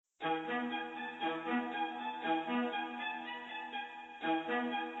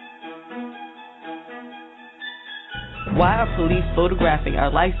Why are police photographing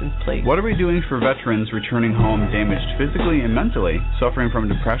our license plates? What are we doing for veterans returning home damaged physically and mentally, suffering from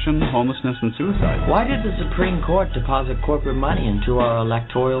depression, homelessness, and suicide? Why did the Supreme Court deposit corporate money into our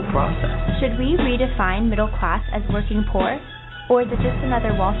electoral process? Should we redefine middle class as working poor? Or is it just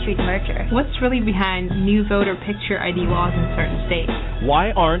another Wall Street merger? What's really behind new voter picture ID laws in certain states?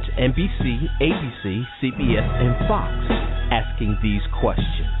 Why aren't NBC, ABC, CBS, and Fox asking these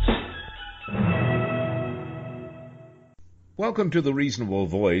questions? Welcome to the Reasonable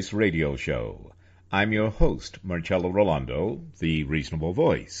Voice radio show. I'm your host, Marcello Rollando, the Reasonable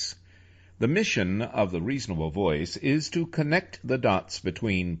Voice. The mission of the Reasonable Voice is to connect the dots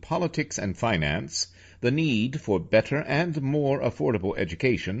between politics and finance, the need for better and more affordable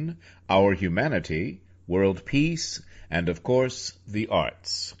education, our humanity, world peace, and, of course, the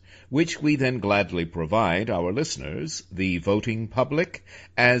arts, which we then gladly provide our listeners, the voting public,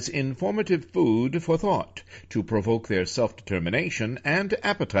 as informative food for thought to provoke their self-determination and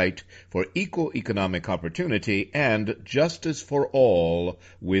appetite for equal economic opportunity and justice for all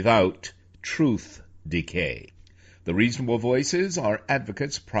without truth decay. The Reasonable Voices are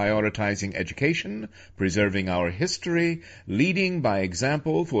advocates prioritizing education, preserving our history, leading by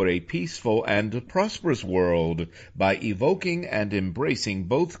example for a peaceful and prosperous world by evoking and embracing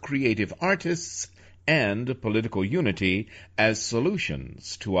both creative artists and political unity as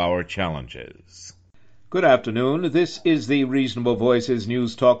solutions to our challenges. Good afternoon. This is the Reasonable Voices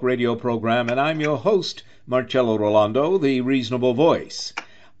News Talk radio program, and I'm your host, Marcello Rollando, the Reasonable Voice.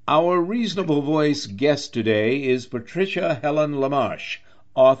 Our Reasonable Voice guest today is Patricia Helen LaMarche,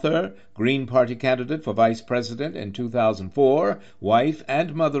 author, Green Party candidate for vice president in 2004, wife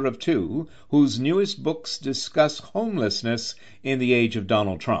and mother of two, whose newest books discuss homelessness in the age of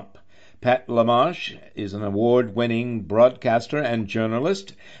Donald Trump. Pat LaMarche is an award-winning broadcaster and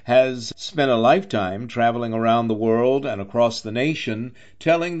journalist, has spent a lifetime traveling around the world and across the nation,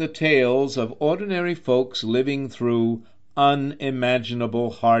 telling the tales of ordinary folks living through unimaginable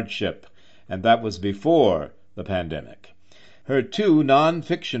hardship, and that was before the pandemic. Her two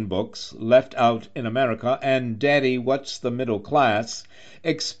non-fiction books, Left Out in America and Daddy, What's the Middle Class,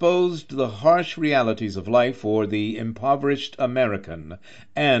 exposed the harsh realities of life for the impoverished American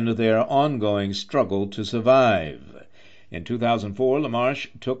and their ongoing struggle to survive. In 2004, LaMarche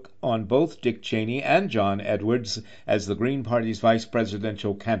took on both Dick Cheney and John Edwards as the Green Party's vice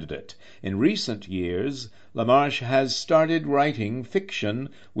presidential candidate. In recent years, LaMarche has started writing fiction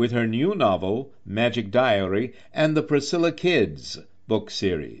with her new novel, Magic Diary, and the Priscilla Kids book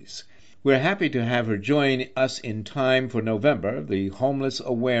series. We're happy to have her join us in time for November, the Homeless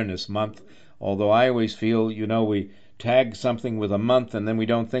Awareness Month, although I always feel, we tag something with a month and then we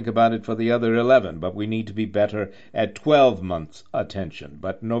don't think about it for the other 11, but we need to be better at 12 months attention.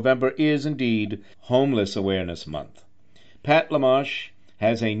 But November is indeed Homeless Awareness Month. Pat LaMarche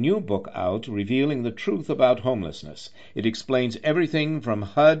has a new book out revealing the truth about homelessness. It explains everything from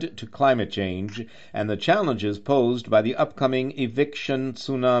HUD to climate change and the challenges posed by the upcoming eviction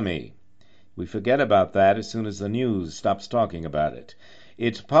tsunami. We forget about that as soon as the news stops talking about it.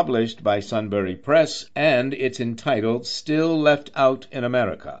 It's published by Sunbury Press, and it's entitled Still Left Out in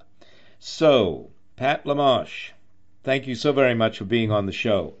America. So, Pat LaMarche, thank you so very much for being on the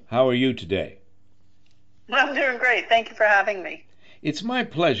show. How are you today? I'm doing great. Thank you for having me. It's my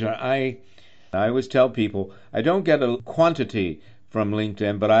pleasure. I always tell people I don't get a quantity from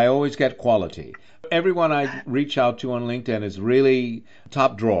LinkedIn, but I always get quality. Everyone I reach out to on LinkedIn is really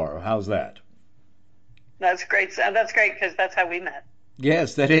top drawer. How's that? That's great. That's great because that's how we met.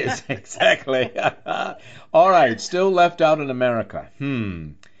 Yes, that is. Exactly. All right. Still left out in America.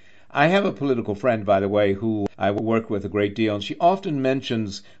 I have a political friend, by the way, who I work with a great deal, and she often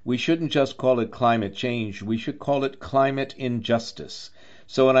mentions we shouldn't just call it climate change. We should call it climate injustice.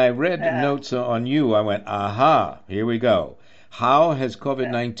 So when I read notes on you, I went, aha, here we go. How has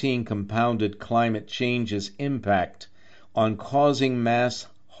COVID-19 compounded climate change's impact on causing mass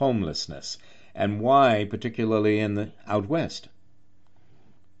homelessness, and why, particularly in the out west?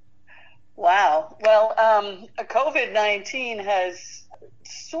 Wow. Well, COVID-19 has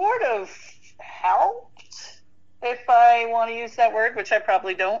sort of helped, if I want to use that word, which I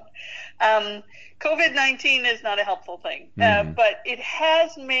probably don't. COVID-19 is not a helpful thing, but it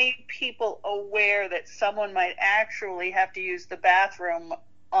has made people aware that someone might actually have to use the bathroom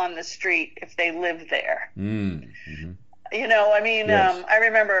on the street if they live there. Yes. I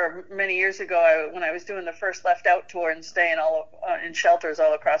remember many years ago when I was doing the first Left Out tour and staying in shelters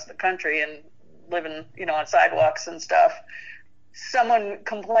all across the country and living, on sidewalks and stuff. Someone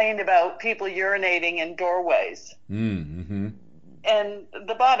complained about people urinating in doorways. And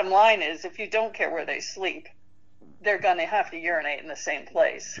the bottom line is, if you don't care where they sleep, they're going to have to urinate in the same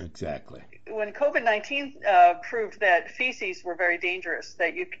place. Exactly. When COVID-19 proved that feces were very dangerous,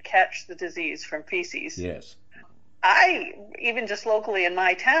 that you could catch the disease from feces. Yes. Even just locally in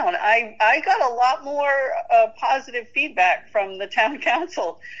my town, I got a lot more positive feedback from the town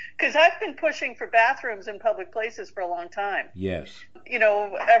council, because I've been pushing for bathrooms in public places for a long time. Yes.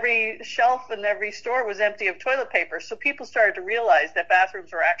 Every shelf in every store was empty of toilet paper, so people started to realize that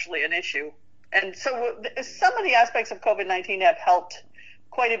bathrooms were actually an issue. And so some of the aspects of COVID-19 have helped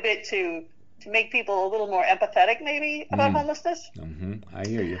quite a bit to make people a little more empathetic, maybe, about homelessness. Mm-hmm. I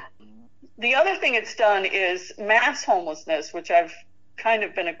hear you. The other thing it's done is mass homelessness, which I've kind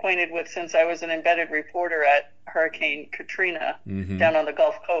of been acquainted with since I was an embedded reporter at Hurricane Katrina down on the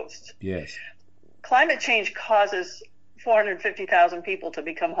Gulf Coast. Yes. Climate change causes 450,000 people to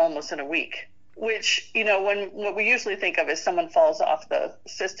become homeless in a week, which, what we usually think of as someone falls off the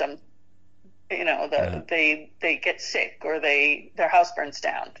system, they get sick or their house burns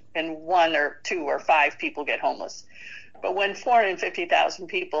down and 1 or 2 or 5 people get homeless. But when 450,000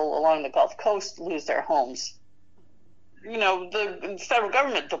 people along the Gulf Coast lose their homes, the federal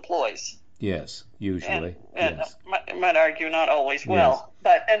government deploys. Yes, usually. And yes. I might argue not always well.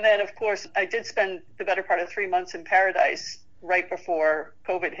 Yes. And then, of course, I did spend the better part of 3 months in Paradise right before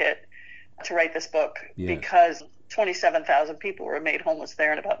COVID hit to write this book, because 27,000 people were made homeless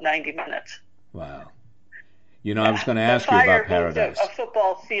there in about 90 minutes. Wow. I was going to ask you about Paradise. A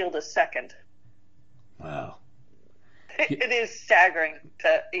football field a second. Wow. It is staggering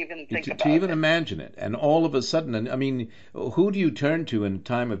to even think about. To even imagine it. And all of a sudden, who do you turn to in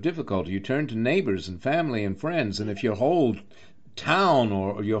time of difficulty? You turn to neighbors and family and friends. And if your whole town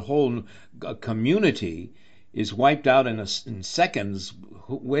or your whole community is wiped out in seconds,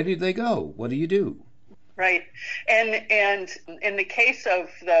 where do they go? What do you do? Right. And in the case of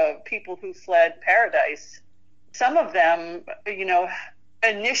the people who fled Paradise, some of them,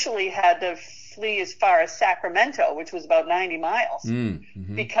 initially had to flee as far as Sacramento, which was about 90 miles,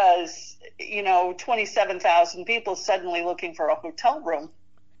 because, 27,000 people suddenly looking for a hotel room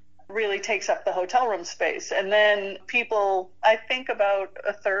really takes up the hotel room space. And then people, I think about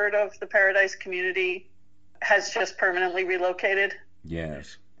a third of the Paradise community has just permanently relocated.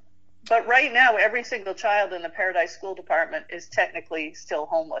 Yes. But right now, every single child in the Paradise School Department is technically still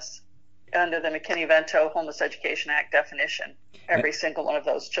homeless under the McKinney-Vento Homeless Education Act definition. Every single one of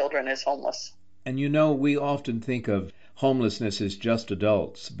those children is homeless. And we often think of homelessness as just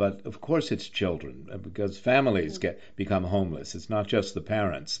adults, but of course it's children, because families become homeless. It's not just the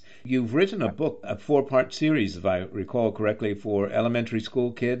parents. You've written a book, a 4-part series, if I recall correctly, for elementary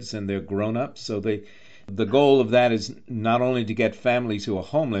school kids and their grown-ups. So the goal of that is not only to get families who are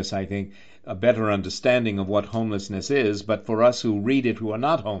homeless, I think, a better understanding of what homelessness is, but for us who read it who are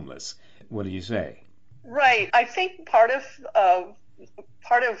not homeless. What do you say? Right. I think part of the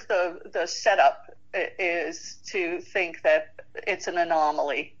setup is to think that it's an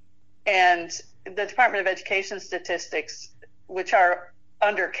anomaly. And the Department of Education statistics, which are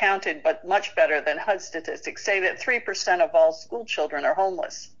undercounted but much better than HUD statistics, say that 3% of all school children are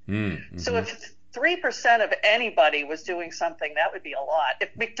homeless. Mm-hmm. So if 3% of anybody was doing something, that would be a lot.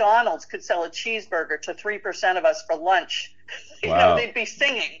 If McDonald's could sell a cheeseburger to 3% of us for lunch, they'd be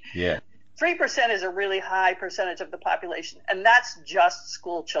singing. Yeah. 3% is a really high percentage of the population, and that's just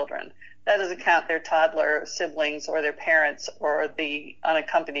school children. That doesn't count their toddler siblings or their parents or the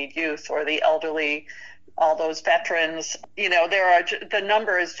unaccompanied youth or the elderly, all those veterans. The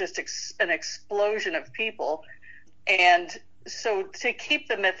number is just an explosion of people. And so to keep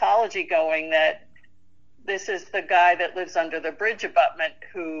the mythology going that this is the guy that lives under the bridge abutment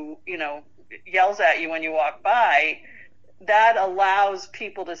who, yells at you when you walk by, that allows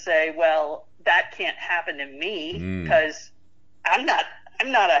people to say, well, that can't happen to me because I'm not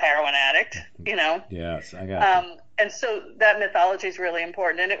a heroin addict, Yes, I got it. And so that mythology is really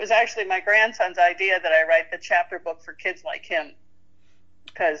important. And it was actually my grandson's idea that I write the chapter book for kids like him,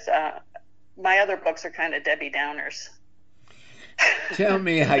 because my other books are kind of Debbie Downers. Tell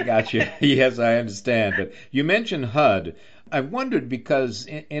me, I got you. Yes, I understand. But you mentioned HUD. I wondered because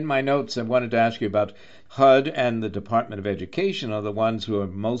in my notes I wanted to ask you about HUD and the Department of Education are the ones who are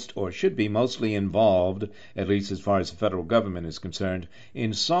most or should be mostly involved, at least as far as the federal government is concerned,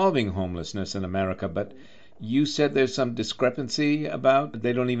 in solving homelessness in America. But you said there's some discrepancy about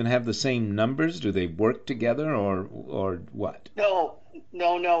they don't even have the same numbers. Do they work together or what? No.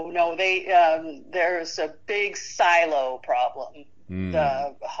 There's a big silo problem.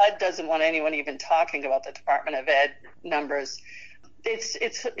 The HUD doesn't want anyone even talking about the Department of Ed numbers.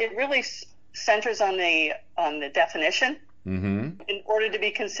 It really centers on the definition. Mm-hmm. order to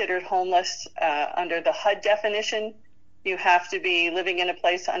be considered homeless under the HUD definition, you have to be living in a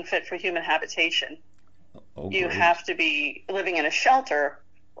place unfit for human habitation. You have to be living in a shelter,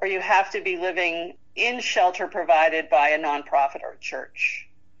 or you have to be living in shelter provided by a nonprofit or a church,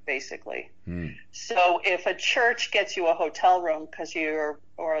 basically. So if a church gets you a hotel room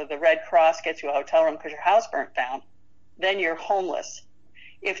or the Red Cross gets you a hotel room because your house burnt down, then you're homeless.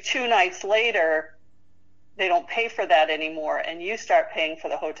 If 2 nights later they don't pay for that anymore and you start paying for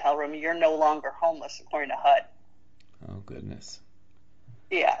the hotel room, you're no longer homeless according to HUD. Oh, goodness.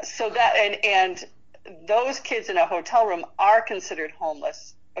 Yeah, so that, and those kids in a hotel room are considered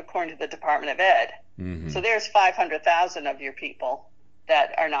homeless according to the Department of Ed. So there's 500,000 of your people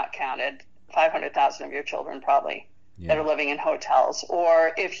that are not counted, 500,000 of your children probably that are living in hotels.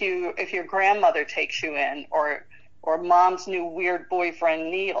 Or if your grandmother takes you in, or mom's new weird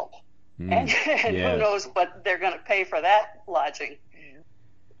boyfriend Neil, and who knows what they're going to pay for that lodging.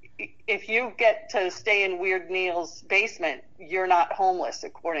 If you get to stay in Weird Neil's basement, you're not homeless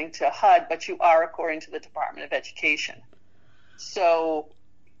according to HUD, but you are according to the Department of Education. So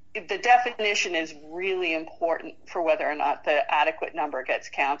the definition is really important for whether or not the adequate number gets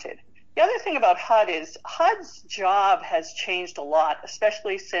counted. The other thing about HUD is HUD's job has changed a lot,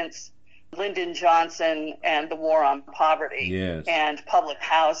 especially since Lyndon Johnson and the war on poverty and public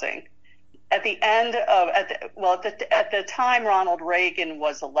housing. At the time Ronald Reagan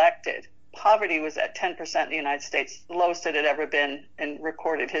was elected, poverty was at 10% in the United States, the lowest it had ever been in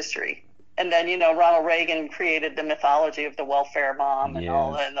recorded history. And then, Ronald Reagan created the mythology of the welfare mom and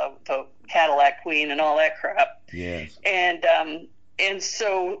the Cadillac Queen and all that crap. Yes. And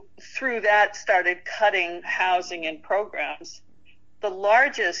so through that started cutting housing and programs. The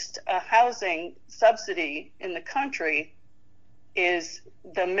largest housing subsidy in the country is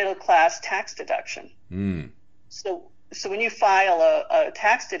the middle class tax deduction. So when you file a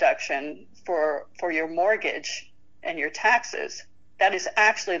tax deduction for your mortgage and your taxes, that is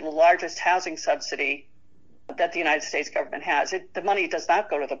actually the largest housing subsidy that the United States government has. The money does not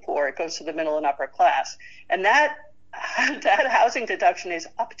go to the poor; it goes to the middle and upper class. And that housing deduction is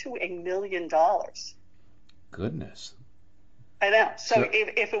up to $1 million. Goodness. I know. So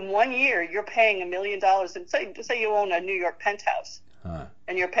if in 1 year you're paying $1 million, and say you own a New York penthouse,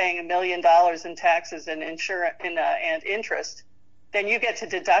 and you're paying $1 million in taxes and insurance and interest, then you get to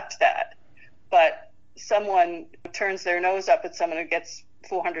deduct that. But someone turns their nose up at someone who gets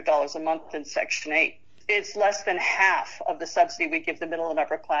 $400 a month in Section 8. It's less than half of the subsidy we give the middle and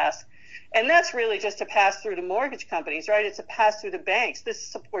upper class. And that's really just to pass through the mortgage companies, right? It's a pass through the banks. This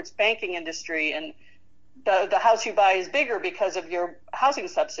supports banking industry, and the house you buy is bigger because of your housing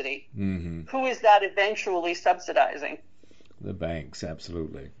subsidy. Who is that eventually subsidizing? The banks,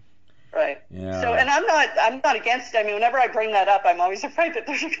 absolutely. Right. Yeah. So, and I'm not against it. I mean, whenever I bring that up, I'm always afraid that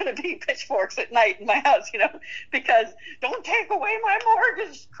there's going to be pitchforks at night in my house, because don't take away my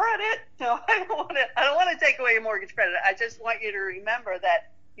mortgage credit. No, I don't want to take away your mortgage credit. I just want you to remember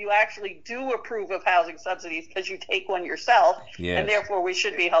that you actually do approve of housing subsidies because you take one yourself, and therefore we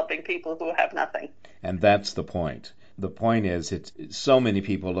should be helping people who have nothing. And that's the point. The point is, it's so many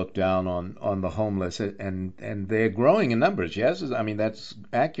people look down on the homeless, and they're growing in numbers. Yes, I mean that's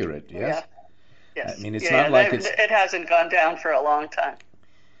accurate. Yes. Yeah. Yes. I mean it's not like it hasn't gone down for a long time.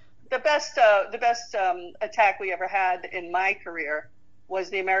 The best attack we ever had in my career was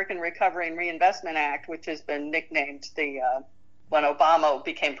the American Recovery and Reinvestment Act, which has been nicknamed when Obama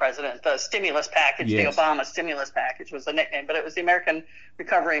became president, the stimulus package, the Obama stimulus package was the nickname, but it was the American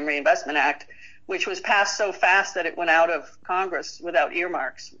Recovery and Reinvestment Act, which was passed so fast that it went out of Congress without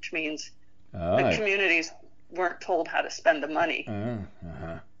earmarks, which means the communities weren't told how to spend the money.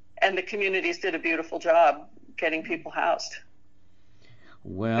 And the communities did a beautiful job getting people housed.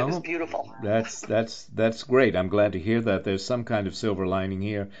 Well, it was beautiful. That's great. I'm glad to hear that. There's some kind of silver lining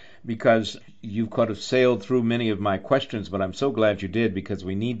here, because you've kind of sailed through many of my questions, but I'm so glad you did, because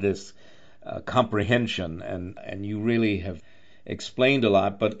we need this comprehension, and you really have explained a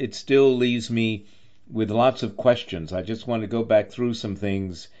lot, but it still leaves me with lots of questions. I just want to go back through some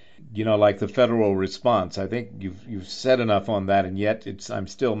things, like the federal response. I think you've said enough on that, and yet I'm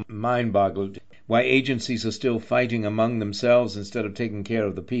still mind-boggled why agencies are still fighting among themselves instead of taking care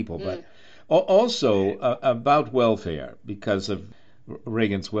of the people. But also about welfare, because of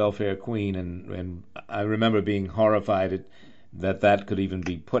Reagan's welfare queen, and I remember being horrified that could even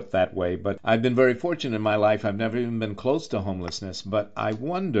be put that way. But I've been very fortunate in my life. I've never even been close to homelessness. But I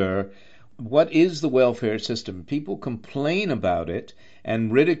wonder, what is the welfare system? People complain about it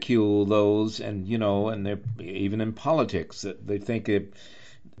and ridicule those, and and they're even in politics. They think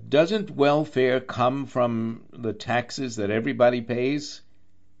Doesn't welfare come from the taxes that everybody pays?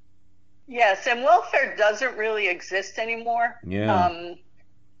 Yes, and welfare doesn't really exist anymore. Yeah.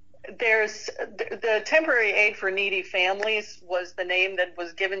 There's the temporary aid for needy families was the name that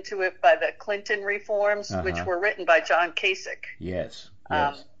was given to it by the Clinton reforms, which were written by John Kasich. Yes.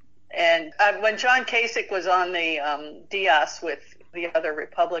 And when John Kasich was on the dais with the other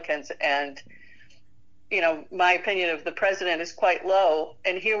Republicans, and my opinion of the president is quite low,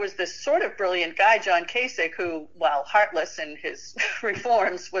 and here was this sort of brilliant guy, John Kasich, who, while heartless in his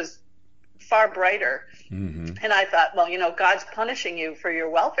reforms, was far brighter. And I thought, well, God's punishing you for your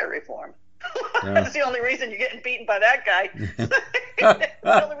welfare reform. That's the only reason you're getting beaten by that guy.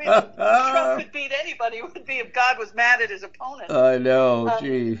 The only reason Trump could beat anybody would be if God was mad at his opponent. I know,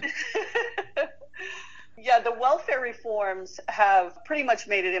 gee. Yeah, the welfare reforms have pretty much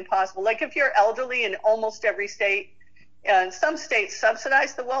made it impossible. Like if you're elderly in almost every state, some states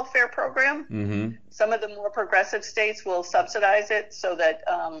subsidize the welfare program. Some of the more progressive states will subsidize it so that,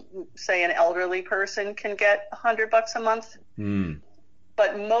 say, an elderly person can get $100 a month.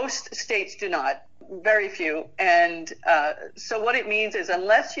 But most states do not, very few. And so what it means is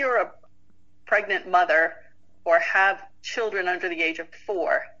unless you're a pregnant mother or have children under the age of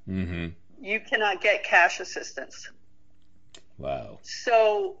 4, you cannot get cash assistance. Wow.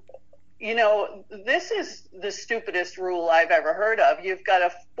 So, this is the stupidest rule I've ever heard of. You've got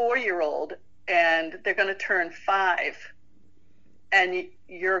a 4-year-old and they're going to turn 5 and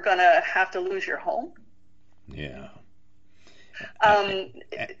you're going to have to lose your home. Yeah.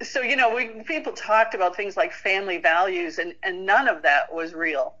 So, people talked about things like family values and none of that was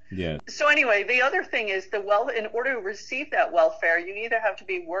real. Yeah. So anyway, the other thing is in order to receive that welfare, you either have to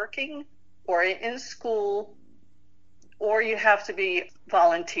be working or in school, or you have to be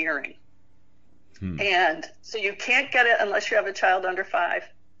volunteering. And so you can't get it unless you have a child under 5,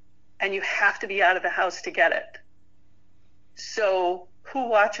 and you have to be out of the house to get it. So who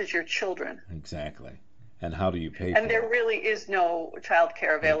watches your children? Exactly. And how do you pay for it? And there really is no child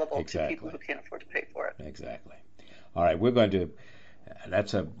care available to people who can't afford to pay for it. Exactly. All right, we're going to,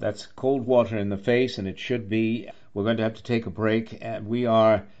 that's cold water in the face, and it should be. We're going to have to take a break, and we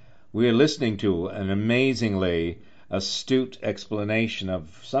are listening to an amazingly astute explanation of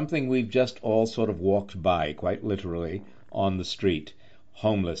something we've just all sort of walked by, quite literally, on the street,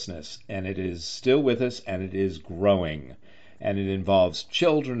 homelessness. And it is still with us, and it is growing. And it involves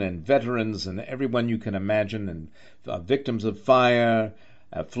children and veterans and everyone you can imagine, and victims of fire,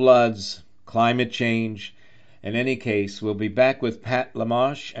 floods, climate change. In any case, we'll be back with Pat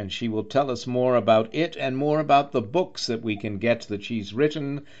LaMarche, and she will tell us more about it and more about the books that we can get that she's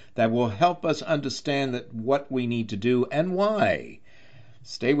written that will help us understand what we need to do and why.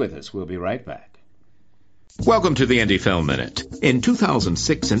 Stay with us. We'll be right back. Welcome to the Indie Film Minute. In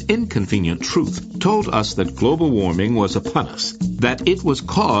 2006, an inconvenient truth told us that global warming was upon us, that it was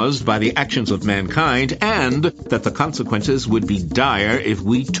caused by the actions of mankind, and that the consequences would be dire if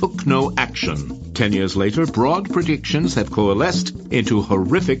we took no action. 10 years later, broad predictions have coalesced into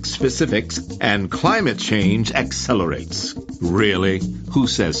horrific specifics, and climate change accelerates. Really? Who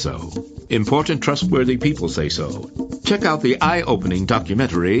says so? Important, trustworthy people say so. Check out the eye-opening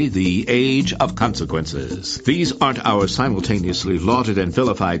documentary, The Age of Consequences. These aren't our simultaneously lauded and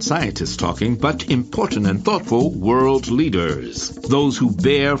vilified scientists talking, but important and thoughtful world leaders. Those who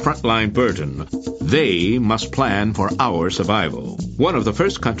bear frontline burden. They must plan for our survival. One of the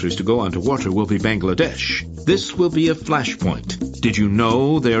first countries to go underwater will be Bangladesh. This will be a flashpoint. Did you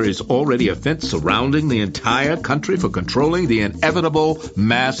know there is already a fence surrounding the entire country for controlling the inevitable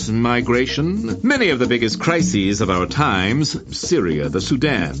mass migration? Many of the biggest crises of our times, Syria, the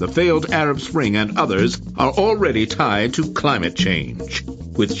Sudan, the failed Arab Spring, and others, are already tied to climate change.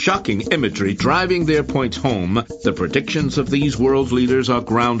 With shocking imagery driving their points home, the predictions of these world leaders are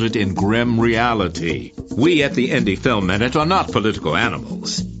grounded in grim reality. We at the Indie Film Minute are not political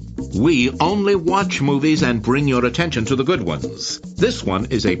animals. We only watch movies and bring your attention to the good ones. This one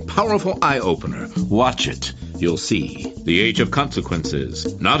is a powerful eye-opener. Watch it. You'll see. The Age of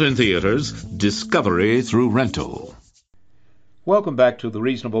Consequences. Not in theaters. Discovery through rental. Welcome back to the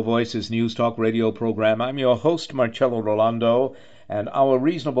Reasonable Voices News Talk radio program. I'm your host, Marcello Rollando, and our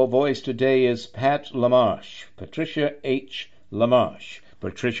Reasonable Voice today is Pat LaMarche, Patricia H. LaMarche.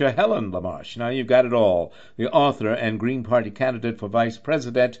 Patricia Helen LaMarche. Now you've got it all. The author and Green Party candidate for vice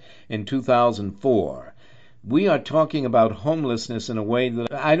president in 2004. We are talking about homelessness in a way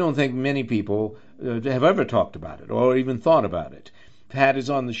that I don't think many people have ever talked about it or even thought about it. Pat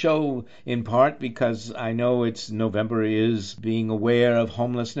is on the show in part because I know November is being aware of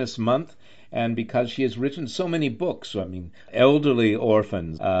Homelessness Month, and because she has written so many books, I mean, elderly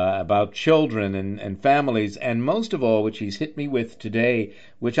orphans, about children and families, and most of all, which she's hit me with today,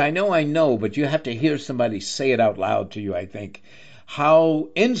 which I know, but you have to hear somebody say it out loud to you, I think, how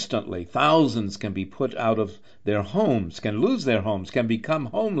instantly thousands can be put out of their homes, can lose their homes, can become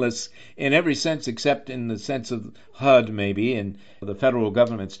homeless in every sense except in the sense of HUD maybe, and the federal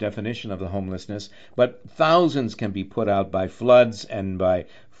government's definition of the homelessness. But thousands can be put out by floods and by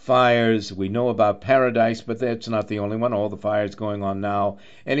fires. We know about Paradise, but that's not the only one. All the fires going on now.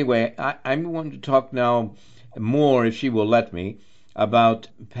 Anyway, I'm going to talk now more, if she will let me, about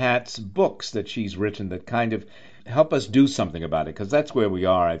Pat's books that she's written that kind of help us do something about it, because that's where we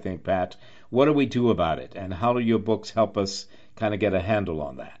are, I think, Pat. What do we do about it, and how do your books help us kind of get a handle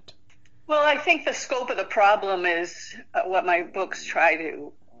on that? Well, I think the scope of the problem is what my books try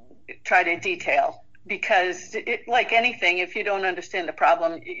to detail, because like anything, if you don't understand the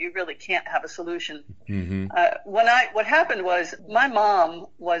problem, you really can't have a solution. Mm-hmm. What happened was my mom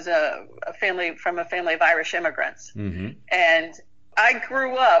was a family of Irish immigrants, mm-hmm. and I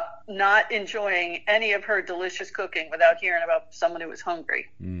grew up not enjoying any of her delicious cooking without hearing about someone who was hungry.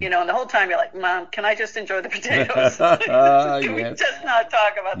 Mm. And the whole time you're like, Mom, can I just enjoy the potatoes? Can we just not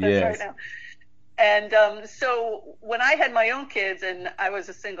talk about this right now? And so when I had my own kids and I was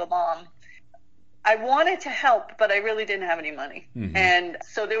a single mom, I wanted to help, but I really didn't have any money. Mm-hmm. And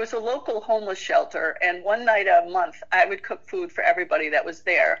so there was a local homeless shelter, and one night a month I would cook food for everybody that was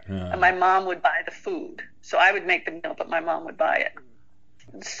there, and my mom would buy the food. So I would make the meal, but my mom would buy it.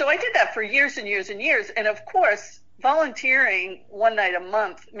 So I did that for years and years and years. And of course, volunteering one night a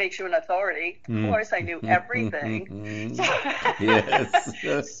month makes you an authority. Of course, I knew everything.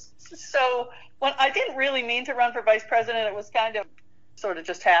 Yes. So when I didn't really mean to run for vice president, it was kind of sort of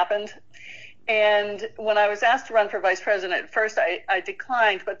just happened. And when I was asked to run for vice president, at first I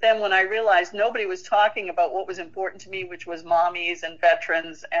declined. But then when I realized nobody was talking about what was important to me, which was mommies and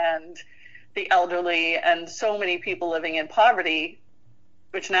veterans and the elderly and so many people living in poverty,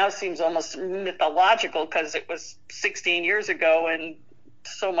 which now seems almost mythological because it was 16 years ago and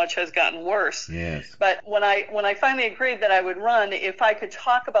so much has gotten worse. Yes. But when I finally agreed that I would run, if I could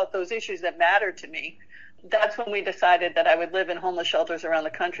talk about those issues that mattered to me, that's when we decided that I would live in homeless shelters around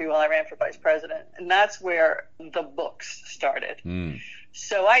the country while I ran for vice president. And that's where the books started. Mm.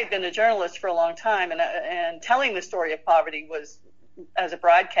 So I had been a journalist for a long time, and telling the story of poverty was, as a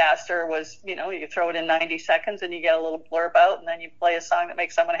broadcaster, was, you throw it in 90 seconds and you get a little blurb out, and then you play a song that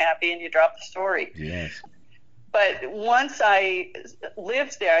makes someone happy and you drop the story. Yes. But once I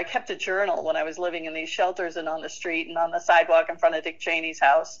lived there, I kept a journal when I was living in these shelters and on the street and on the sidewalk in front of Dick Cheney's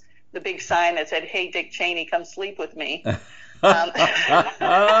house. The big sign that said, "Hey, Dick Cheney, come sleep with me." He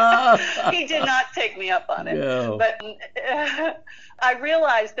did not take me up on it. No. But I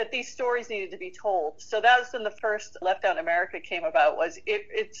realized that these stories needed to be told. So that was when the first Left Out in America came about. Was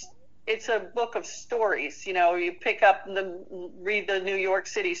it's a book of stories. You pick up read the New York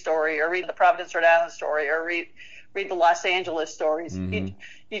City story, or read the Providence, Rhode Island story, or read the Los Angeles stories. Mm-hmm.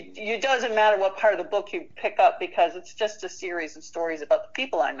 It doesn't matter what part of the book you pick up, because it's just a series of stories about the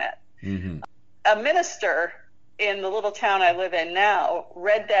people I met. Mm-hmm. A minister in the little town I live in now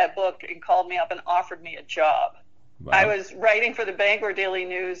read that book and called me up and offered me a job. Wow. I was writing for the Bangor Daily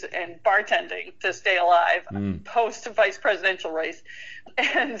News and bartending to stay alive post vice presidential race.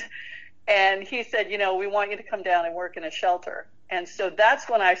 And he said, we want you to come down and work in a shelter. And so that's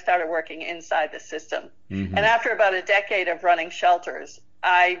when I started working inside the system. Mm-hmm. And after about a decade of running shelters,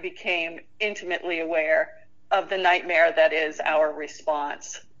 I became intimately aware of the nightmare that is our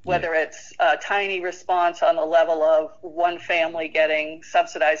response, whether it's a tiny response on the level of one family getting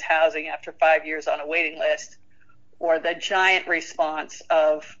subsidized housing after 5 years on a waiting list, or the giant response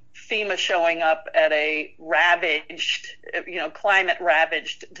of FEMA showing up at a ravaged, climate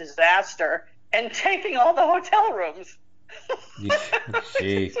ravaged disaster and taking all the hotel rooms.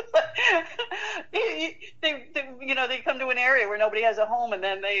 Gee. They come to an area where nobody has a home, and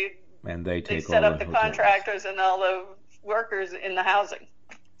then they take set all up the hotels. Contractors and all the workers in the housing.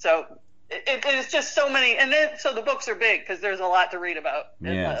 So it is just so many, and then so the books are big because there's a lot to read about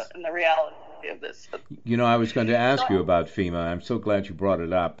in the reality of this. I was going to ask you about FEMA. I'm so glad you brought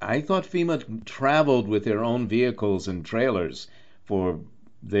it up. I thought FEMA traveled with their own vehicles and trailers for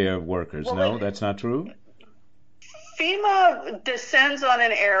their workers. Well, no, that's not true? FEMA descends on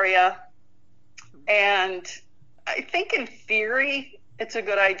an area, and I think in theory it's a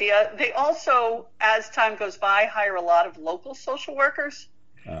good idea. They also, as time goes by, hire a lot of local social workers.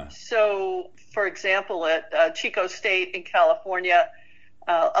 So, for example, at Chico State in California,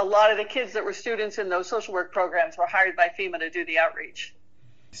 a lot of the kids that were students in those social work programs were hired by FEMA to do the outreach.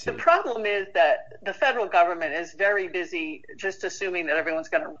 The problem is that the federal government is very busy just assuming that everyone's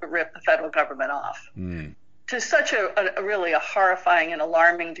going to rip the federal government off. To such a really a horrifying and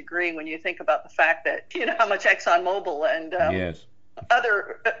alarming degree when you think about the fact that, how much ExxonMobil and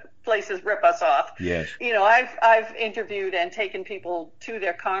other places rip us off. Yes. I've interviewed and taken people to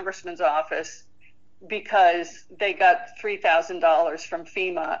their congressman's office because they got $3,000 from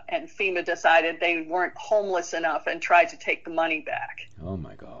FEMA, and FEMA decided they weren't homeless enough and tried to take the money back. Oh,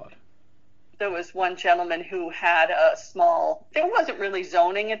 my God. There was one gentleman who had there wasn't really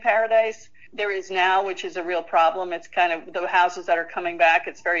zoning in Paradise. There is now, which is a real problem. It's kind of the houses that are coming back,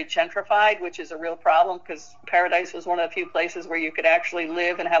 it's very gentrified, which is a real problem because Paradise was one of the few places where you could actually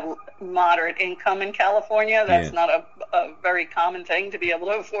live and have moderate income in California. That's not a very common thing to be able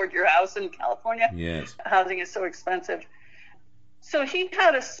to afford your house in California. Yes. Housing is so expensive. So he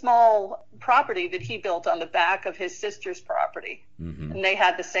had a small property that he built on the back of his sister's property. And they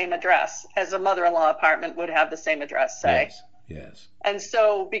had the same address as a mother-in-law apartment would have the same address, say. Yes. And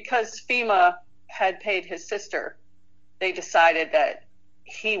so because FEMA had paid his sister, they decided that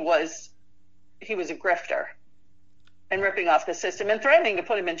he was a grifter and ripping off the system and threatening to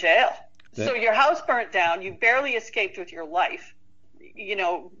put him in jail. So your house burnt down. You barely escaped with your life.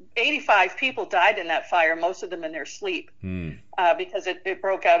 85 people died in that fire, most of them in their sleep, because it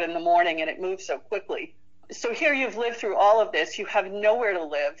broke out in the morning and it moved so quickly. So here you've lived through all of this. You have nowhere to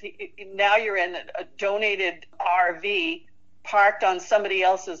live. Now you're in a donated RV parked on somebody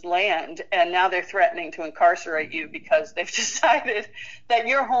else's land, and now they're threatening to incarcerate you because they've decided that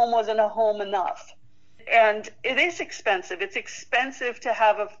your home wasn't a home enough. And it is expensive. It's expensive to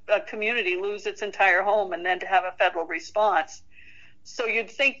have a community lose its entire home and then to have a federal response. So you'd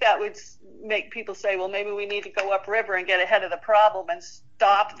think that would make people say, well, maybe we need to go upriver and get ahead of the problem and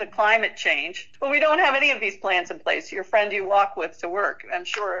stop the climate change. But we don't have any of these plans in place. Your friend you walk with to work, I'm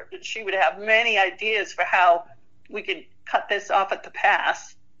sure she would have many ideas for how we could cut this off at the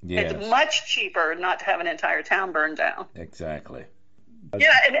pass. Yes. It's much cheaper not to have an entire town burned down. Exactly.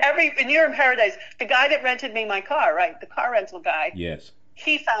 Yeah, and you're in Paradise. The guy that rented me my car, right? The car rental guy. Yes.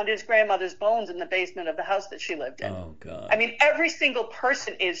 He found his grandmother's bones in the basement of the house that she lived in. Oh, God. I mean, every single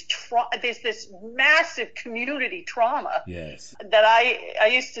person is there's this massive community trauma. Yes. That I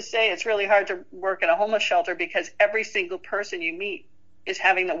used to say it's really hard to work in a homeless shelter because every single person you meet is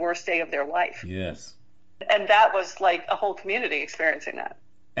having the worst day of their life. Yes. And that was like a whole community experiencing that.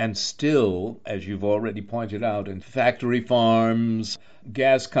 And still, as you've already pointed out, in factory farms,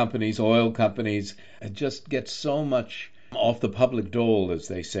 gas companies, oil companies, just get so much off the public dole, as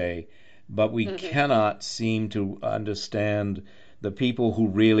they say, but we cannot seem to understand the people who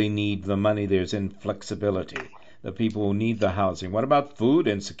really need the money. There's inflexibility. The people who need the housing. What about food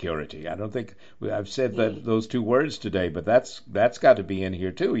insecurity? I don't think I've said those two words today, but that's got to be in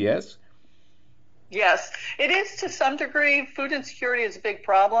here too, yes? Yes, it is to some degree. Food insecurity is a big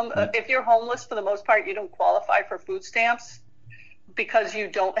problem. If you're homeless, for the most part, you don't qualify for food stamps because you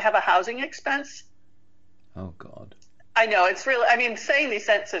don't have a housing expense. Oh, God. I know, it's really, I mean, saying these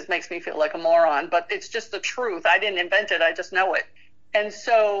sentences makes me feel like a moron, but it's just the truth. I didn't invent it. I just know it. And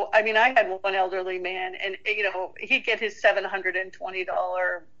so, I mean, I had one elderly man, and, he'd get his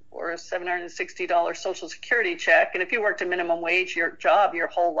 $720 or $760 Social Security check. And if you worked a minimum wage your job your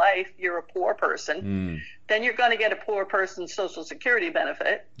whole life, you're a poor person. Then you're going to get a poor person's Social Security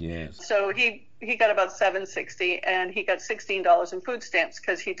benefit. Yes. So he got about $760, and he got $16 in food stamps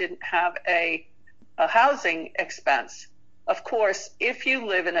because he didn't have a housing expense. Of course, if you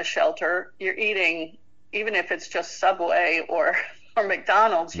live in a shelter, you're eating, even if it's just Subway or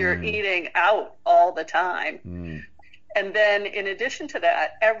McDonald's, you're eating out all the time. And then in addition to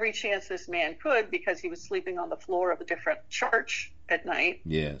that, every chance this man could, because he was sleeping on the floor of a different church at night.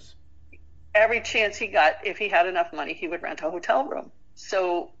 Yes. Every chance he got, if he had enough money, he would rent a hotel room.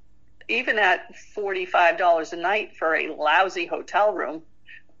 So even at $45 a night for a lousy hotel room,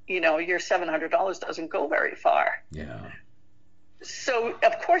 your $700 doesn't go very far. Yeah. So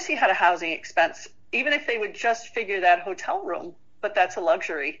of course he had a housing expense, even if they would just figure that hotel room, but that's a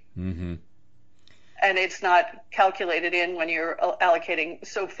luxury. And it's not calculated in when you're allocating.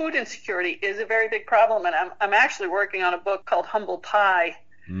 So food insecurity is a very big problem. And I'm actually working on a book called Humble Pie,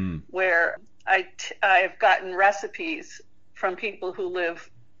 where I've gotten recipes from people who live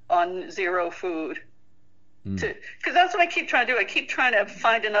on zero food. Because that's what I keep trying to do. I keep trying to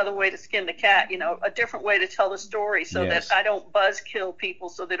find another way to skin the cat, a different way to tell the story so that I don't buzzkill people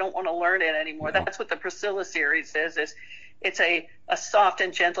so they don't want to learn it anymore. That's what the Priscilla series is it's a soft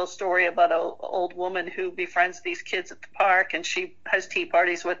and gentle story about an old woman who befriends these kids at the park, and she has tea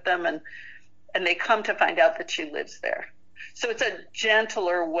parties with them, and they come to find out that she lives there. So it's a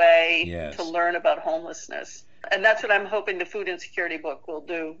gentler way Yes. to learn about homelessness. And that's what I'm hoping the food insecurity book will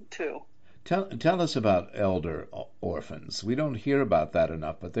do, too. Tell us about elder orphans. We don't hear about that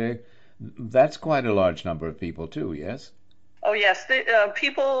enough, but that's quite a large number of people, too, yes? Oh, yes.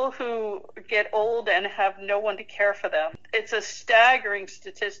 People who get old and have no one to care for them. It's a staggering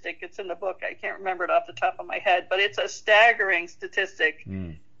statistic. It's in the book. I can't remember it off the top of my head, but it's a staggering statistic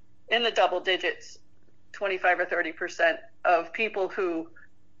in the double digits, 25 or 30% of people who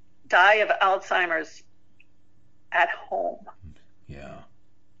die of Alzheimer's at home. Yeah.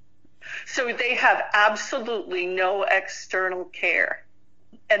 So they have absolutely no external care.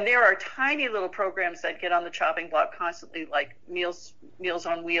 And there are tiny little programs that get on the chopping block constantly, like Meals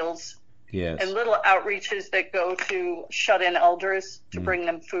on Wheels, Yes. and little outreaches that go to shut-in elders to bring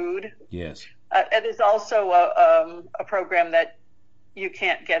them food. Yes. And there's also a program that you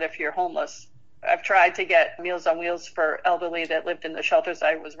can't get if you're homeless. I've tried to get Meals on Wheels for elderly that lived in the shelters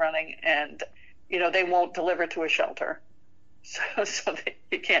I was running, and they won't deliver to a shelter. So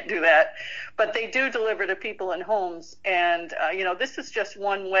you can't do that. But they do deliver to people in homes. And, this is just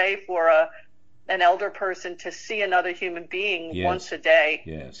one way for an elder person to see another human being once a day.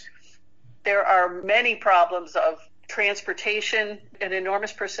 Yes. There are many problems of transportation. An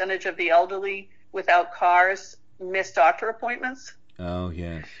enormous percentage of the elderly without cars miss doctor appointments. Oh,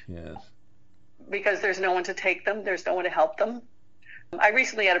 yes, yes. Because there's no one to take them. There's no one to help them. I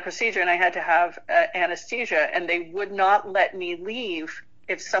recently had a procedure and I had to have anesthesia, and they would not let me leave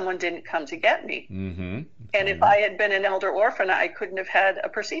if someone didn't come to get me. Mm-hmm. And if I had been an elder orphan, I couldn't have had a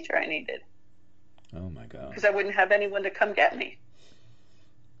procedure I needed. Oh, my God. Because I wouldn't have anyone to come get me.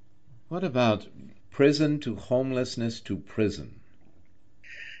 What about prison to homelessness to prison?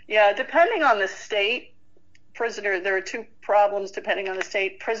 Yeah, depending on the state, there are two problems depending on the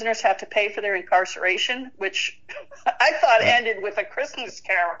state. Prisoners have to pay for their incarceration, which I thought ended with a Christmas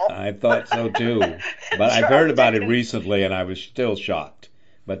Carol. I thought so too, but I've heard about it recently and I was still shocked.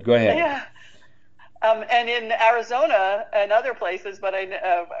 But go ahead. Yeah. And in Arizona and other places, but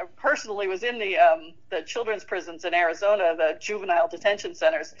I personally was in the children's prisons in Arizona, the juvenile detention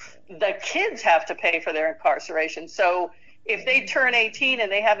centers. The kids have to pay for their incarceration. So if they turn 18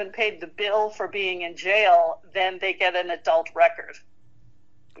 and they haven't paid the bill for being in jail, then they get an adult record,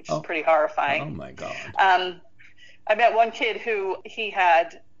 which is pretty horrifying. Oh, my God. I met one kid who he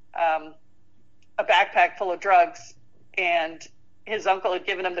had a backpack full of drugs, and his uncle had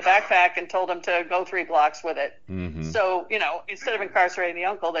given him the backpack and told him to go 3 blocks with it. Mm-hmm. So, instead of incarcerating the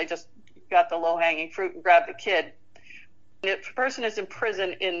uncle, they just got the low-hanging fruit and grabbed the kid. If a person is in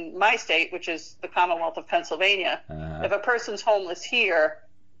prison in my state, which is the Commonwealth of Pennsylvania, if a person's homeless here,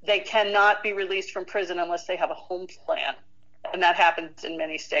 they cannot be released from prison unless they have a home plan. And that happens in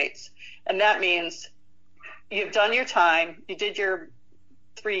many states. And that means you've done your time, you did your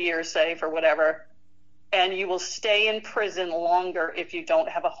 3 years, say, for whatever, and you will stay in prison longer if you don't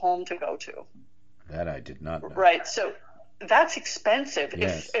have a home to go to. That I did not know. Right. So that's expensive.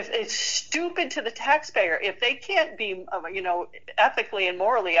 Yes. If it's stupid to the taxpayer. If they can't be, ethically and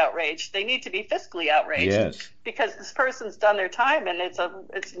morally outraged, they need to be fiscally outraged. Yes. Because this person's done their time, and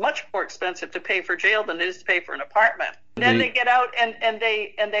it's much more expensive to pay for jail than it is to pay for an apartment. Then they get out, and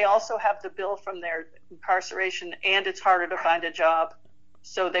they also have the bill from their incarceration, and it's harder to find a job,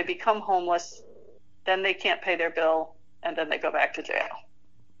 so they become homeless. Then they can't pay their bill, and then they go back to jail.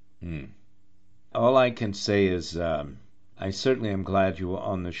 All I can say is I certainly am glad you were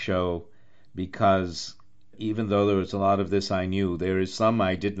on the show, because even though there was a lot of this I knew, there is some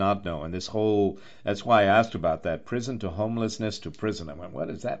I did not know. And that's why I asked about that, prison to homelessness to prison. I went, what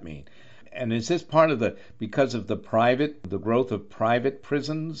does that mean? And is this part of because of the growth of private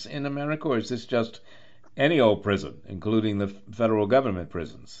prisons in America, or is this just any old prison, including the federal government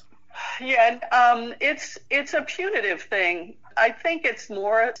prisons? Yeah, it's a punitive thing. I think it's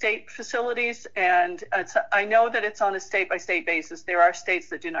more state facilities, and I know that it's on a state-by-state basis. There are states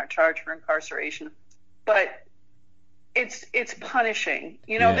that do not charge for incarceration, but it's punishing.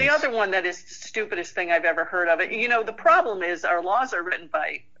 Yes. The other one that is the stupidest thing I've ever heard of it. The problem is our laws are written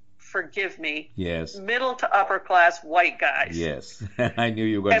by, forgive me, yes, middle to upper class white guys. Yes, I knew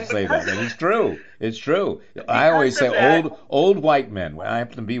you were going to say that, and it's true. It's true. I always say old white men. I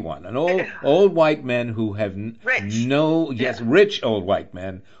happen to be one. An old white men who have rich old white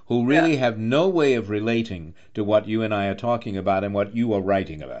men who really have no way of relating to what you and I are talking about and what you are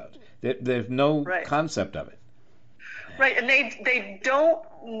writing about. There's no concept of it. Right, and they don't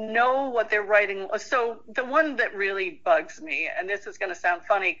know what they're writing. So the one that really bugs me, and this is going to sound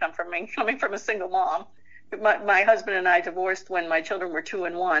funny coming from a single mom. My husband and I divorced when my children were 2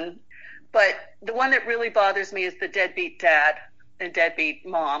 and 1. But the one that really bothers me is the deadbeat dad and deadbeat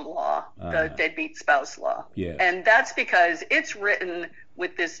mom law, the deadbeat spouse law. Yes. And that's because it's written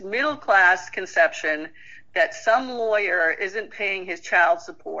with this middle class conception that some lawyer isn't paying his child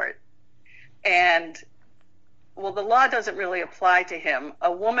support. And, well, the law doesn't really apply to him.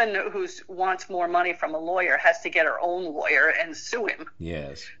 A woman who wants more money from a lawyer has to get her own lawyer and sue him.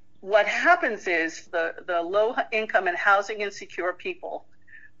 Yes. What happens is the low income and housing insecure people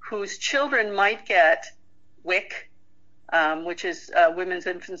whose children might get WIC, which is Women's,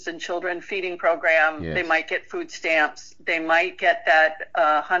 Infants, and Children Feeding Program. Yes. They might get food stamps. They might get that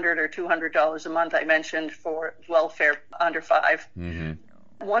 $100 or $200 a month I mentioned for welfare under 5. Mm-hmm.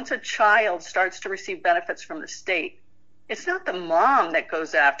 Once a child starts to receive benefits from the state, it's not the mom that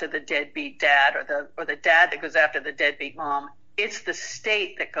goes after the deadbeat dad or the dad that goes after the deadbeat mom. It's the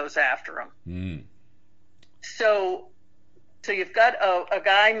state that goes after them. Mm. So you've got a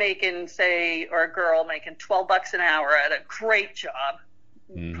guy making, say, or a girl making $12 an hour at a great job,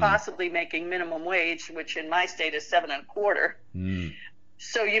 possibly making minimum wage, which in my state is $7.25. Mm.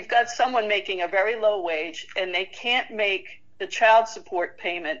 So you've got someone making a very low wage, and they can't make the child support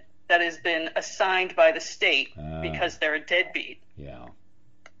payment that has been assigned by the state because they're a deadbeat. Yeah.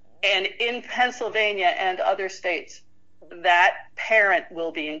 And in Pennsylvania and other states, that parent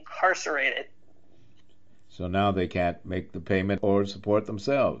will be incarcerated. So now they can't make the payment or support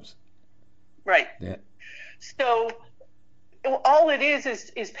themselves. Right. Yeah. So all it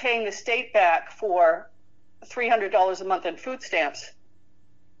is paying the state back for $300 a month in food stamps.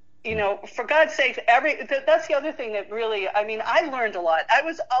 You know, for God's sake, that's the other thing that really, I mean, I learned a lot. I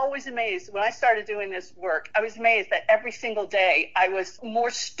was always amazed when I started doing this work. I was amazed that every single day I was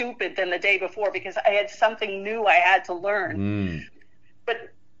more stupid than the day before because I had something new I had to learn. Mm. But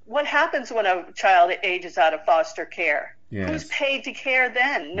what happens when a child ages out of foster care? Yes. Who's paid to care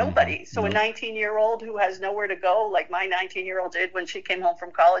then? Nobody. So a 19-year-old who has nowhere to go, like my 19-year-old did when she came home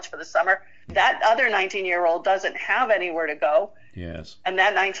from college for the summer, that other 19-year-old doesn't have anywhere to go. Yes. And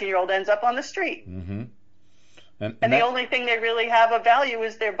that 19-year-old ends up on the street. Mm-hmm. And the only thing they really have of value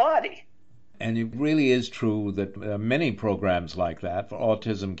is their body. And it really is true that many programs like that for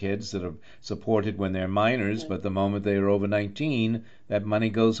autism kids that are supported when they're minors, but the moment they are over 19, that money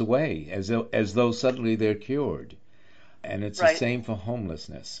goes away, as though suddenly they're cured. And it's the same for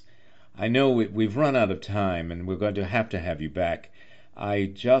homelessness. I know we've run out of time, and we're going to have you back.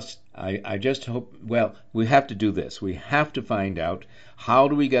 I just hope, well, we have to do this. We have to find out, how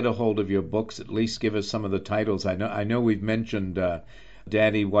do we get a hold of your books? At least give us some of the titles. I know we've mentioned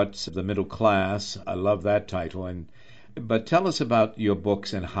Daddy, What's the Middle Class? I love that title. But tell us about your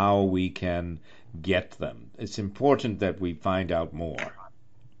books and how we can get them. It's important that we find out more.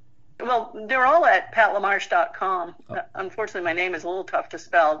 Well, they're all at patlamarche.com. Unfortunately, my name is a little tough to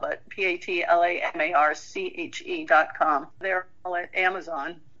spell, but PATLAMARCHE.com. They're all at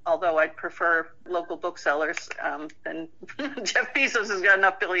Amazon, although I'd prefer local booksellers than Jeff Bezos has got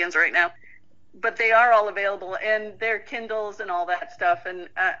enough billions right now. But they are all available, and they're Kindles and all that stuff. And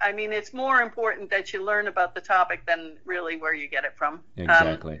I mean, it's more important that you learn about the topic than really where you get it from.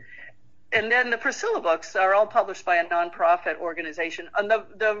 Exactly. And then the Priscilla books are all published by a nonprofit organization. And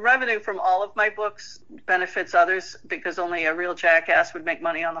the revenue from all of my books benefits others because only a real jackass would make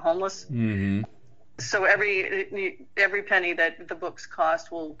money on the homeless. Mm-hmm. So every penny that the books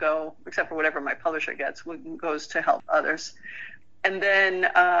cost will go, except for whatever my publisher gets, goes to help others. And then,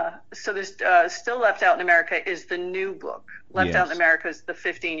 so there's Still Left Out in America is the new book. Left Out in America is the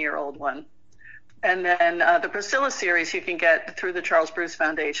 15-year-old one. And then the Priscilla series you can get through the Charles Bruce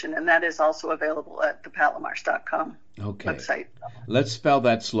Foundation, and that is also available at the patlamarche.com website. Let's spell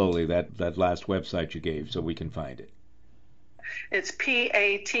that slowly, that last website you gave, so we can find it. It's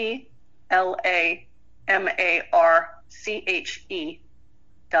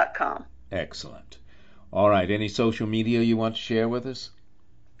PATLAMARCHE.com. Excellent. All right, any social media you want to share with us?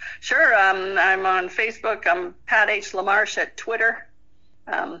 Sure. I'm on Facebook. I'm Pat H. LaMarche at Twitter.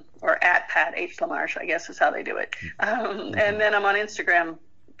 Or at Pat H. LaMarche, I guess is how they do it. And then I'm on Instagram,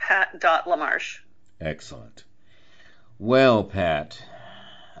 pat.lamarche. Excellent. Well, Pat,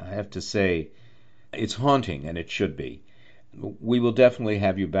 I have to say, it's haunting, and it should be. We will definitely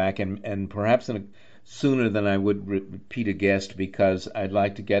have you back, and perhaps sooner than I would repeat a guest, because I'd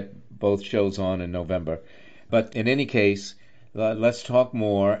like to get both shows on in November. But in any case, let's talk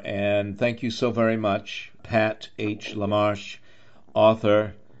more, and thank you so very much, Pat H. LaMarche,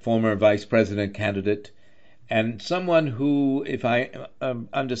 author, former vice president candidate, and someone who, if I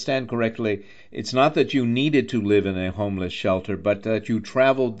understand correctly, it's not that you needed to live in a homeless shelter, but that you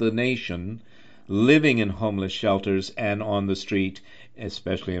traveled the nation living in homeless shelters and on the street,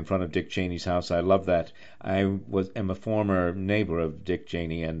 especially in front of Dick Cheney's house. I love that. I am a former neighbor of Dick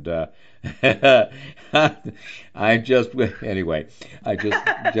Cheney, and I just the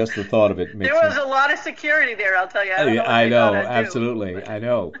thought of it makes there was a lot of security there, I'll tell you. I know, absolutely. I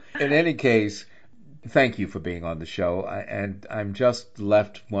know. In any case, thank you for being on the show, and I'm just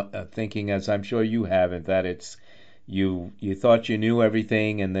left thinking, as I'm sure you haven't, that it's you thought you knew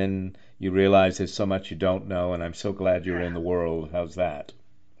everything, and then you realize there's so much you don't know, and I'm so glad you're in the world. How's that?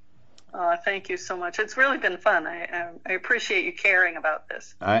 Thank you so much. It's really been fun. I appreciate you caring about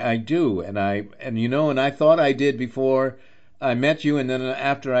this. I do, and I thought I did before I met you, and then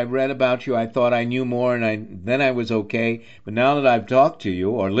after I read about you, I thought I knew more, and then I was okay. But now that I've talked to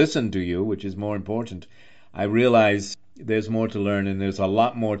you, or listened to you, which is more important, I realize there's more to learn, and there's a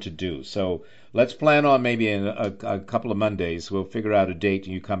lot more to do. So let's plan on maybe in a couple of Mondays. We'll figure out a date,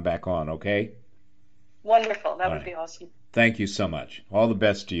 and you come back on, okay? Wonderful. That would be awesome. Thank you so much. All the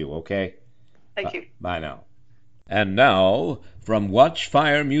best to you, okay? Thank you. Bye now. And now, from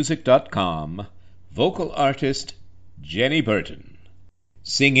WatchFireMusic.com, vocal artist Jenny Burton,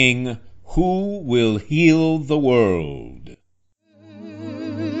 singing Who Will Heal the World? Who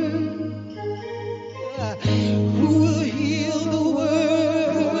will heal the world?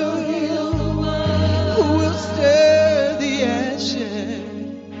 Who will stir the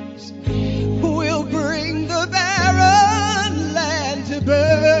ashes? Who will bring the barren land to birth?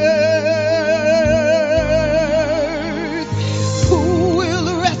 Who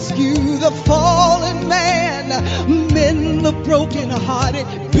will rescue the fallen man, mend the broken-hearted,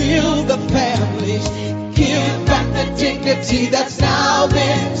 build the families, give back the dignity that's now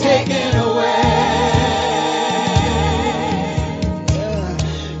been taken away?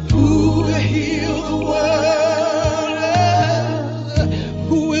 Who will heal the world?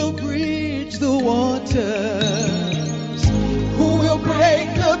 Who will bridge the waters? Who will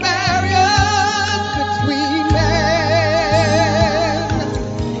break the barriers between men?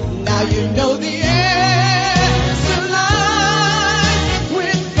 Now you know the answer lies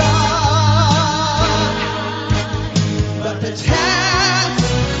with God, but the task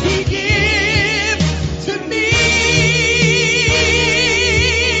He gives to me.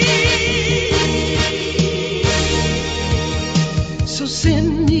 So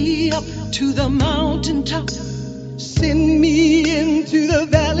send me up to the mountaintop, send me into the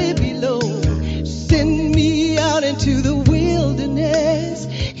valley below, send me out into the wilderness.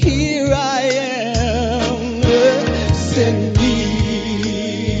 Here I am, send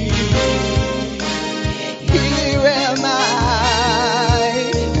me. Here am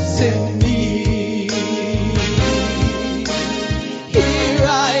I, send me. Here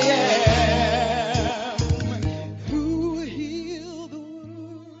I am. Who will heal the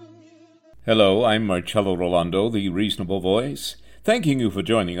world? Hello, I'm Marcello Rollando, the Reasonable Voice, thanking you for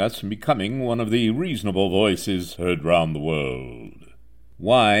joining us and becoming one of the reasonable voices heard round the world.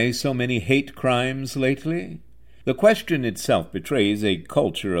 Why so many hate crimes lately? The question itself betrays a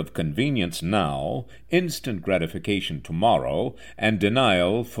culture of convenience now, instant gratification tomorrow, and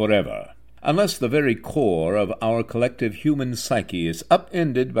denial forever. Unless the very core of our collective human psyche is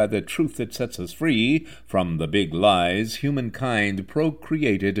upended by the truth that sets us free from the big lies humankind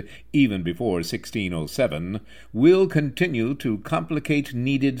procreated even before 1607, we'll continue to complicate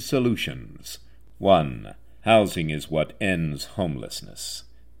needed solutions. 1. Housing is what ends homelessness.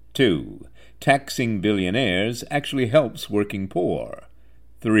 2. Taxing billionaires actually helps working poor.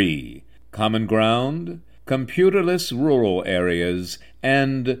 3. Common ground, computerless rural areas,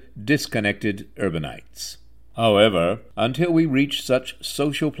 and disconnected urbanites. However, until we reach such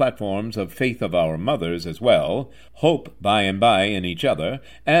social platforms of faith of our mothers as well, hope by and by in each other,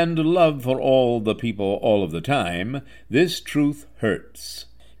 and love for all the people all of the time, this truth hurts.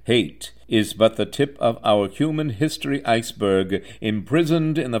 Hate is but the tip of our human history iceberg,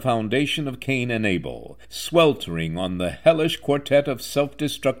 imprisoned in the foundation of Cain and Abel, sweltering on the hellish quartet of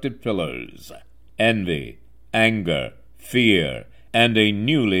self-destructive pillars. Envy, anger, fear, and a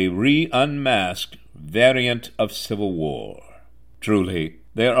newly re-unmasked variant of civil war. Truly,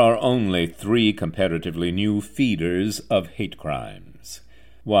 there are only 3 comparatively new feeders of hate crimes.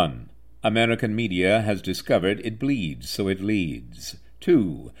 1. American media has discovered it bleeds, so it leads.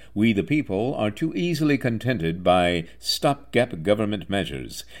 2. We the people are too easily contented by stopgap government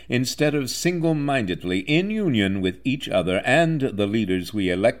measures, instead of single-mindedly in union with each other and the leaders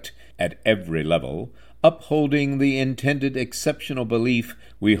we elect at every level, upholding the intended exceptional belief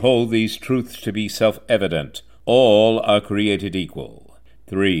we hold these truths to be self-evident. All are created equal.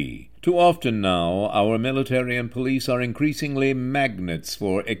 3. Too often now, our military and police are increasingly magnets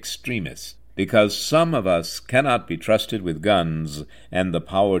for extremists. because some of us cannot be trusted with guns and the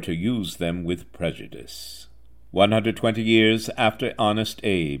power to use them with prejudice. 120 years after Honest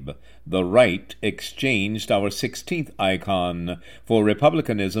Abe, the right exchanged our 16th icon for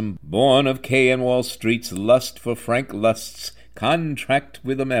republicanism born of Kay and Wall Street's lust for Frank Lust's contract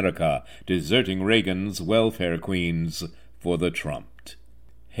with America, deserting Reagan's welfare queens for the trumped.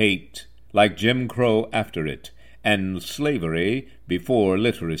 Hate, like Jim Crow after it, and slavery before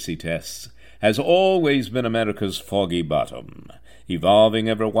literacy tests, has always been America's foggy bottom, evolving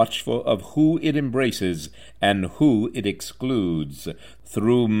ever watchful of who it embraces and who it excludes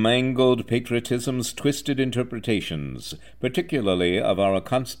through mangled patriotism's twisted interpretations, particularly of our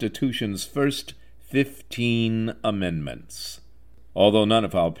Constitution's first 15 amendments. Although none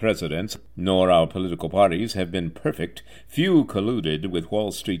of our presidents nor our political parties have been perfect, few colluded with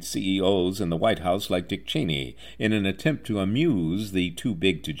Wall Street CEOs in the White House like Dick Cheney in an attempt to amuse the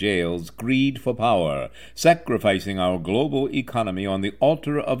too-big-to-jail's greed for power, sacrificing our global economy on the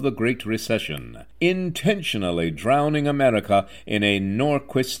altar of the Great Recession, intentionally drowning America in a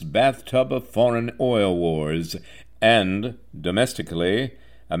Norquist bathtub of foreign oil wars, and, domestically,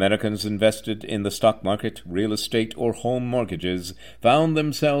 Americans invested in the stock market, real estate, or home mortgages found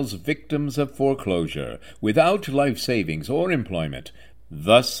themselves victims of foreclosure, without life savings or employment,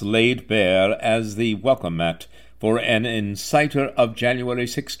 thus laid bare as the welcome mat for an inciter of January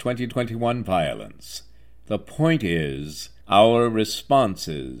 6, 2021 violence. The point is, our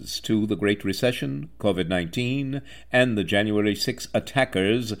responses to the Great Recession, COVID-19, and the January 6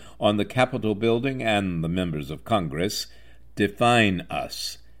 attackers on the Capitol building and the members of Congress define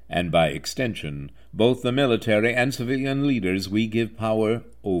us, and by extension, both the military and civilian leaders we give power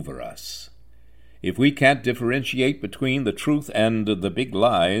over us. If we can't differentiate between the truth and the big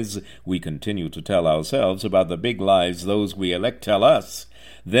lies we continue to tell ourselves about the big lies those we elect tell us,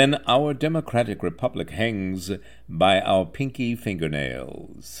 then our democratic republic hangs by our pinky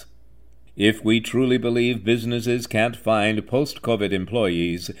fingernails. If we truly believe businesses can't find post-COVID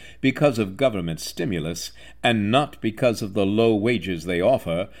employees because of government stimulus and not because of the low wages they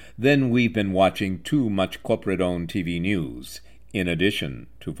offer, then we've been watching too much corporate-owned TV news, in addition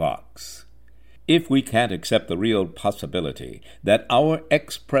to Fox. If we can't accept the real possibility that our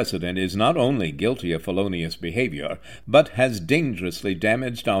ex-president is not only guilty of felonious behavior, but has dangerously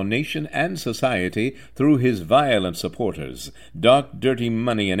damaged our nation and society through his violent supporters, dark, dirty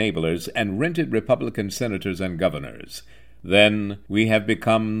money enablers, and rented Republican senators and governors, then we have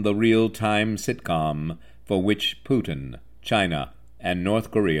become the real-time sitcom for which Putin, China, and North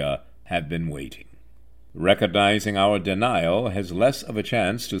Korea have been waiting. Recognizing our denial has less of a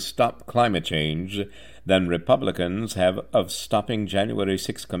chance to stop climate change than Republicans have of stopping January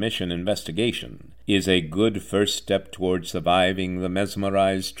 6 Commission investigation is a good first step toward surviving the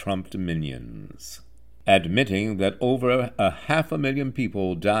mesmerized Trump minions. Admitting that over 500,000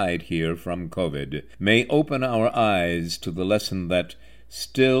 people died here from COVID may open our eyes to the lesson that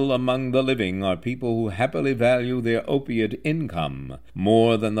still among the living are people who happily value their opiate income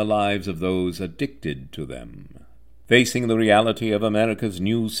more than the lives of those addicted to them. Facing the reality of America's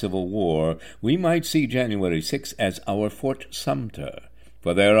new Civil War, we might see January 6 as our Fort Sumter,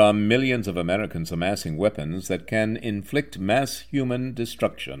 for there are millions of Americans amassing weapons that can inflict mass human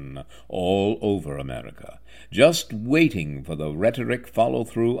destruction all over America, just waiting for the rhetoric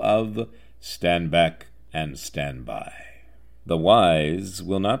follow-through of stand back and stand by. The wise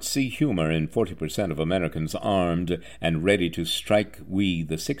will not see humor in 40% of Americans armed and ready to strike we,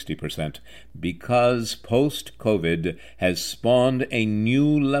 the 60%, because post-COVID has spawned a new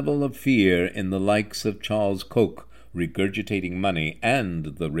level of fear in the likes of Charles Koch, regurgitating money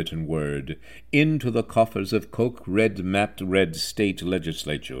and the written word into the coffers of Koch red-mapped red state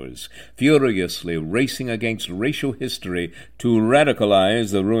legislatures, furiously racing against racial history to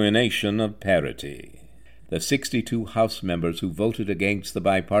radicalize the ruination of parity. The 62 House members who voted against the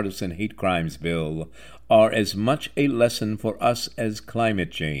bipartisan hate crimes bill are as much a lesson for us as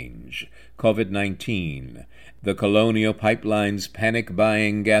climate change, COVID-19, the Colonial Pipeline's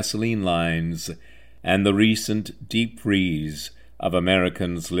panic-buying gasoline lines, and the recent deep freeze of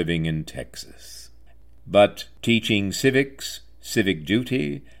Americans living in Texas. But teaching civics, civic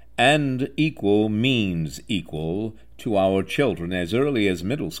duty, and equal means equal to our children as early as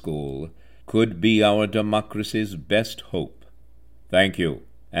middle school could be our democracy's best hope. Thank you,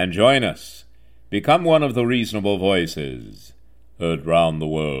 and join us. Become one of the reasonable voices heard round the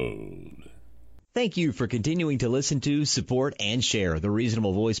world. Thank you for continuing to listen to, support, and share the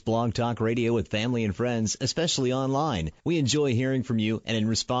Reasonable Voice Blog Talk Radio with family and friends, especially online. We enjoy hearing from you, and in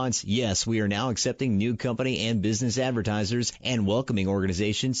response, yes, we are now accepting new company and business advertisers and welcoming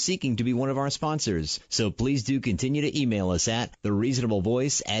organizations seeking to be one of our sponsors. So please do continue to email us at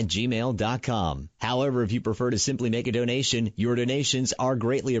thereasonablevoice@gmail.com. However, if you prefer to simply make a donation, your donations are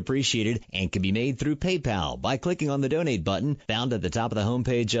greatly appreciated and can be made through PayPal by clicking on the donate button found at the top of the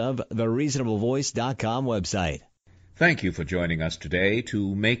homepage of thereasonablevoice.com website. Thank you for joining us today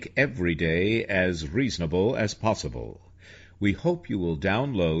to make every day as reasonable as possible. We hope you will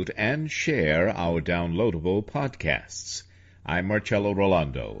download and share our downloadable podcasts. I'm Marcello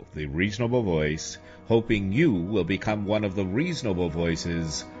Rollando, the Reasonable Voice, hoping you will become one of the reasonable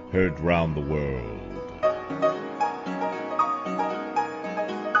voices heard round the world.